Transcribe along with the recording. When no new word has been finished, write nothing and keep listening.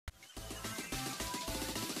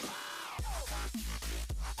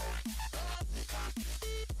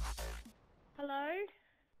Hello.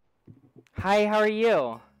 Hi, how are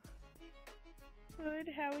you? Good.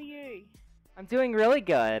 How are you? I'm doing really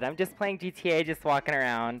good. I'm just playing GTA, just walking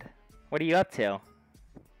around. What are you up to?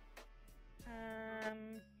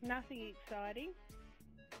 Nothing exciting.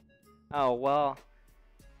 Oh, well,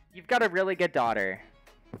 you've got a really good daughter.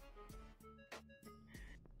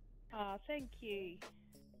 Oh, thank you.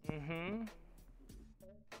 Mm-hmm.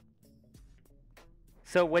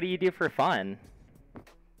 So what do you do for fun?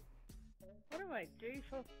 What do I do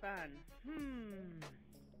for fun?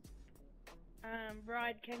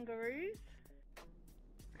 Ride kangaroos.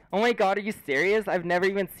 Oh my god, are you serious? I've never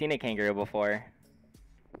even seen a kangaroo before.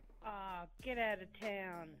 Oh, get out of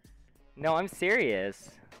town. No, I'm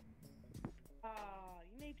serious. Oh,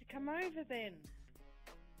 you need to come over then.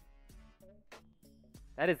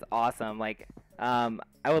 That is awesome. I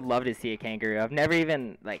would love to see a kangaroo. I've never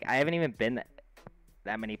even, I haven't even been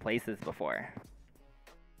that many places before.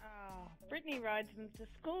 Oh, Brittany rides them to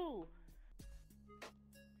school.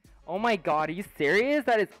 Oh my god, are you serious?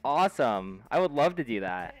 That is awesome. I would love to do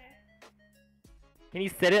that. Yeah. Can you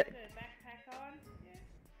sit it? Put a backpack on. Yeah.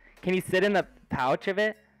 Can you sit in the pouch of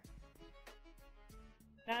it?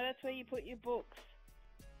 No, that's where you put your books.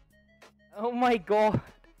 Oh my god.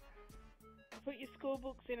 Put your school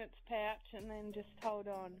books in its pouch and then just hold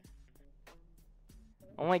on.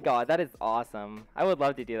 Oh my god, that is awesome. I would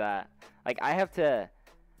love to do that. I have to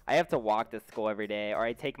walk to school every day, or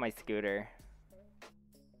I take my scooter.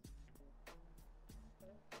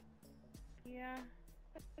 Yeah,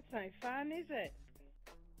 that's no fun, is it?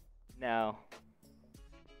 No.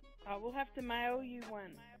 Oh, we'll have to mail you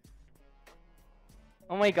one.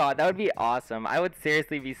 Oh my god, that would be awesome. I would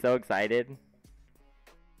seriously be so excited.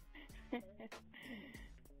 Can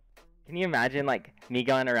you imagine me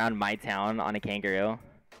going around my town on a kangaroo?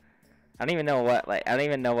 I don't even know what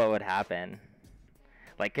would happen.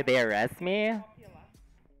 Could they arrest me?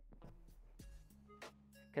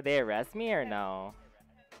 Could they arrest me or no?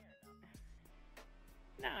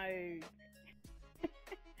 No.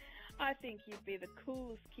 I think you'd be the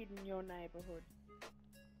coolest kid in your neighborhood.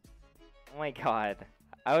 Oh my god.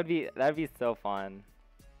 That'd be so fun.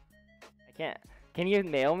 Can you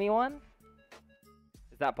mail me one?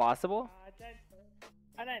 Is that possible?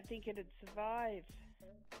 I don't think it'd survive.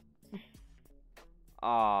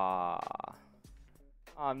 Aww.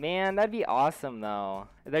 Aw man, that'd be awesome though.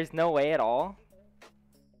 There's no way at all?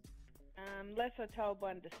 Unless I told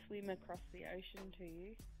one to swim across the ocean to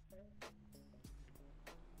you.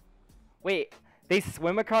 Wait, they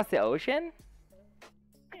swim across the ocean?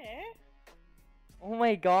 Yeah. Oh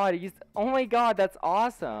my god, oh my god, that's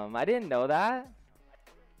awesome. I didn't know that.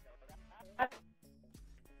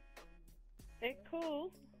 They're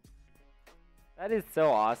cool. That is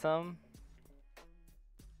so awesome.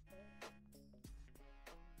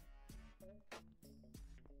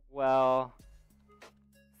 Well,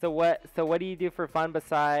 so what do you do for fun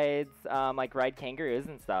besides ride kangaroos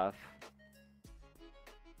and stuff?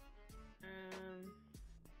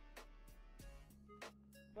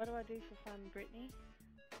 What do I do for fun, Brittany?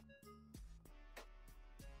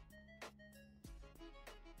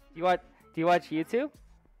 Do you watch YouTube?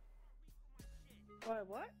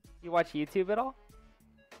 What? You watch YouTube at all?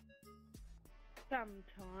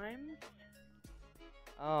 Sometimes.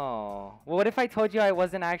 Oh. Well, what if I told you I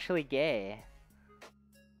wasn't actually gay?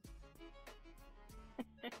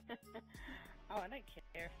 Oh, I don't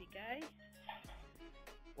care if you're gay.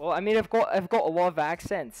 Well, I mean, I've got a lot of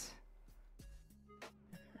accents.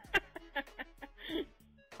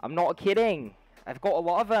 I'm not kidding. I've got a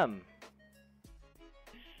lot of them.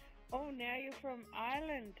 Oh, now you're from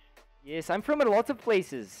Ireland. Yes, I'm from a lot of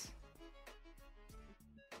places.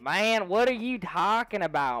 Man, what are you talking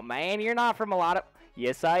about, man? You're not from a lot of...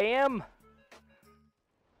 Yes, I am.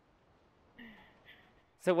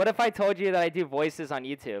 So what if I told you that I do voices on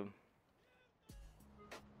YouTube?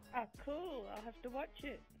 Oh, cool. I'll have to watch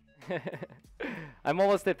it. I'm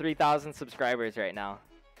almost at 3,000 subscribers right now.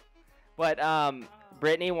 But,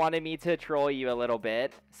 Brittany wanted me to troll you a little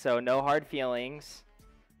bit, so no hard feelings.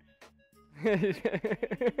 Can I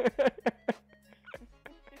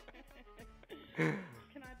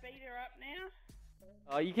beat her up now?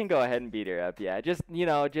 Oh, you can go ahead and beat her up, yeah. Just,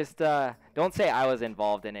 don't say I was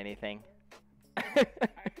involved in anything. Okay, I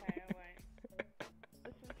won't.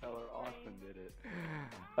 Tell her Austin did it.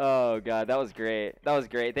 Oh, God, that was great. That was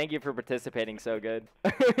great. Thank you for participating so good.